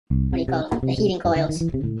do you call them? The heating coils.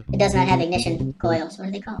 It does not have ignition coils. What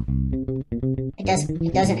are they called? It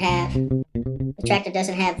doesn't have, the tractor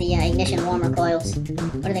doesn't have the ignition warmer coils.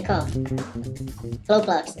 What are they called? Flow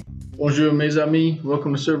plugs. Bonjour mes amis,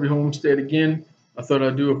 welcome to Serve Your Homestead again. I thought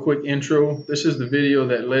I'd do a quick intro. This is the video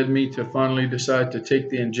that led me to finally decide to take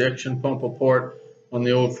the injection pump apart on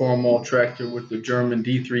the old Farmall tractor with the German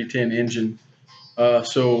D310 engine.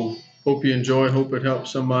 So hope you enjoy, hope it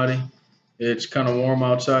helps somebody. It's kind of warm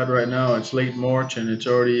outside right now. It's late March and it's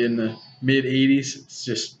already in the mid 80s. It's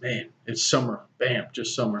just, man, it's summer. Bam,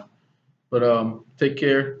 just summer. But take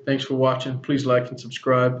care. Thanks for watching. Please like and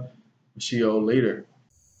subscribe. I'll see you all later.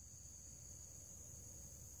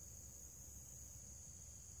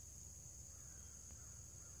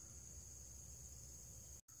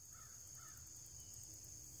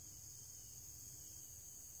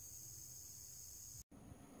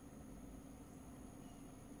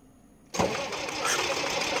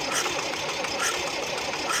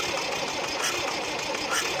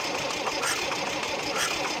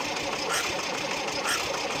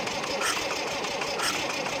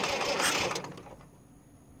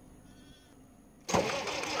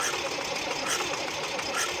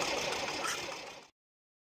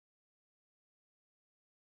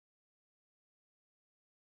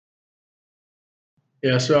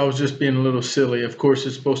 Yeah, so I was just being a little silly. Of course,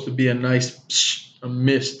 it's supposed to be a nice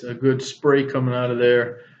mist, a good spray coming out of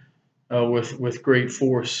there with great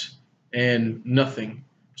force, and nothing.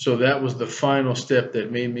 So that was the final step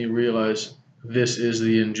that made me realize this is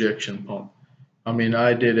the injection pump. I mean,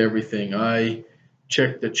 I did everything. I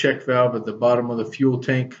checked the check valve at the bottom of the fuel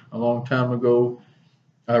tank a long time ago.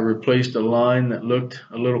 I replaced a line that looked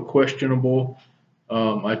a little questionable.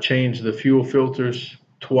 I changed the fuel filters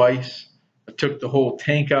twice. I took the whole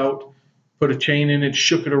tank out, put a chain in it,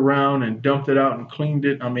 shook it around, and dumped it out and cleaned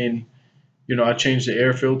it. I mean, you know, I changed the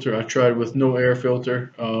air filter. I tried with no air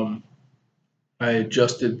filter. I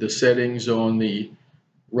adjusted the settings on the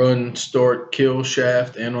run, start, kill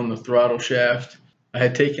shaft and on the throttle shaft. I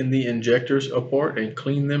had taken the injectors apart and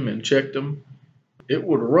cleaned them and checked them. It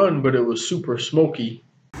would run, but it was super smoky.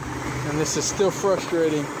 And this is still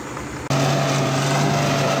frustrating.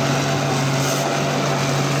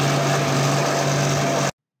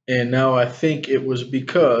 And now I think it was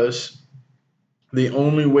because the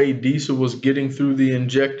only way diesel was getting through the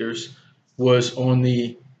injectors was on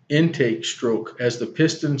the intake stroke. As the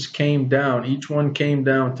pistons came down, each one came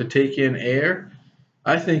down to take in air.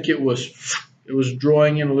 I think it was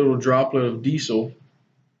drawing in a little droplet of diesel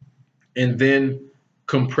and then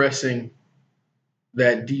compressing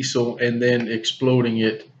that diesel and then exploding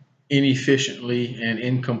it inefficiently and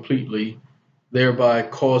incompletely, thereby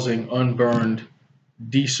causing unburned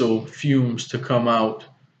diesel fumes to come out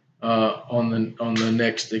on the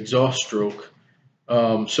next exhaust stroke.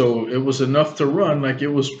 So it was enough to run, like it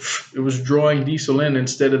was drawing diesel in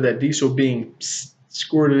instead of that diesel being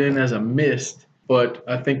squirted in as a mist. But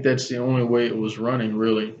I think that's the only way it was running,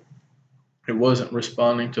 really. It wasn't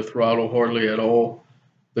responding to throttle hardly at all.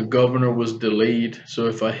 The governor was delayed, so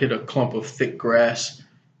if I hit a clump of thick grass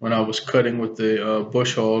when I was cutting with the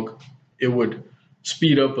bush hog, it would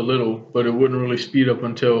speed up a little, but it wouldn't really speed up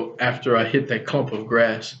until after I hit that clump of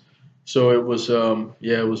grass. So it was,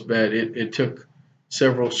 yeah, it was bad. It took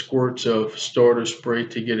several squirts of starter spray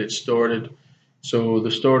to get it started. So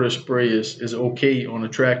the starter spray is okay on a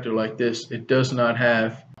tractor like this. It does not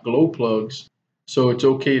have glow plugs, so it's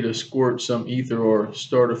okay to squirt some ether or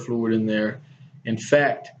starter fluid in there. In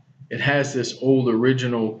fact, it has this old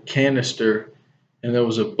original canister, and there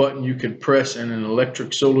was a button you could press and an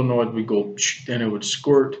electric solenoid would go and it would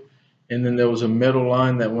squirt, and then there was a metal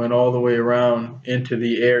line that went all the way around into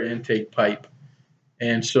the air intake pipe,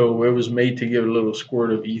 and so it was made to give a little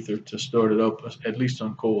squirt of ether to start it up, at least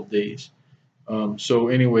on cold days. So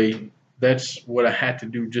anyway, that's what I had to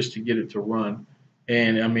do just to get it to run.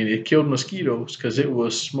 And I mean, it killed mosquitoes because it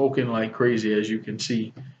was smoking like crazy, as you can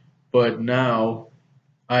see. But now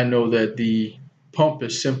I know that the pump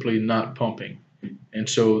is simply not pumping. And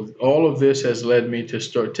so all of this has led me to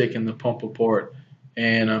start taking the pump apart,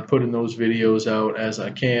 and I'm putting those videos out as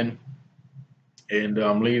I can. And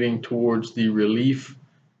I'm leaning towards the relief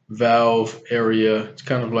valve area. It's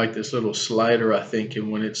kind of like this little slider, I think, and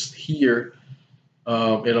when it's here,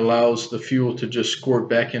 it allows the fuel to just squirt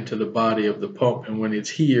back into the body of the pump, and when it's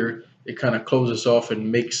here, it kind of closes off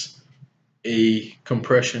and makes a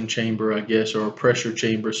compression chamber, I guess, or a pressure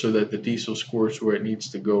chamber, so that the diesel squirts where it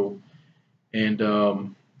needs to go. And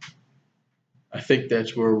I think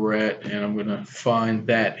that's where we're at, and I'm gonna find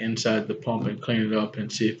that inside the pump and clean it up and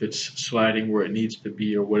see if it's sliding where it needs to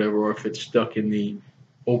be or whatever, or if it's stuck in the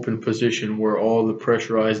open position where all the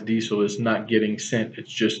pressurized diesel is not getting sent.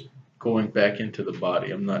 It's just going back into the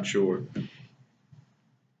body. I'm not sure.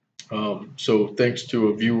 So thanks to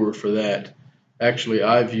a viewer for that. Actually,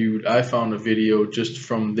 I found a video just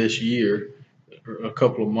from this year, or a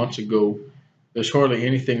couple of months ago. There's hardly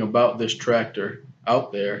anything about this tractor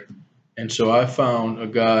out there. And so I found a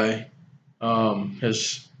guy,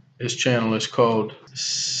 his channel is called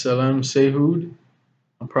Salam Sehud.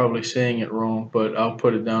 I'm probably saying it wrong, but I'll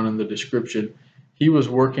put it down in the description. He was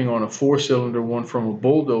working on a 4-cylinder one from a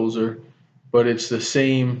bulldozer, but it's the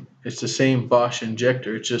same Bosch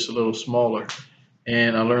injector. It's just a little smaller.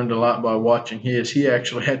 And I learned a lot by watching his. He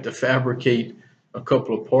actually had to fabricate a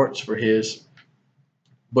couple of parts for his,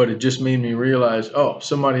 but it just made me realize, oh,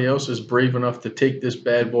 somebody else is brave enough to take this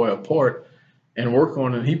bad boy apart and work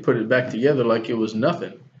on it. He put it back together like it was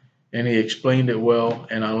nothing. And he explained it well,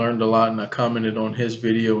 and I learned a lot, and I commented on his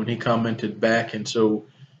video, and he commented back, and so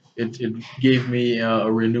it gave me a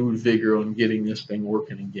renewed vigor on getting this thing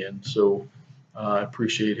working again. So I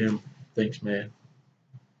appreciate him. Thanks, man.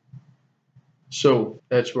 So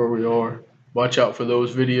that's where we are. Watch out for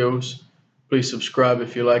those videos. Please subscribe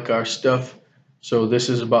if you like our stuff. So this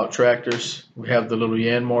is about tractors. We have the little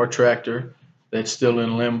Yanmar tractor that's still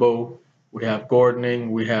in limbo. We have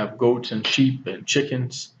gardening. We have goats and sheep and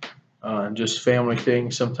chickens. And just family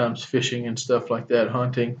things, sometimes fishing and stuff like that,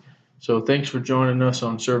 hunting. So thanks for joining us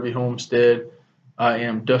on Survey Homestead. I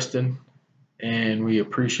am Dustin, and we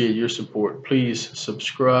appreciate your support. Please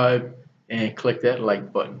subscribe and click that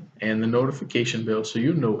like button and the notification bell so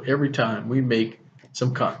you know every time we make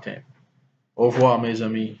some content. Au revoir, mes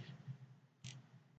amis.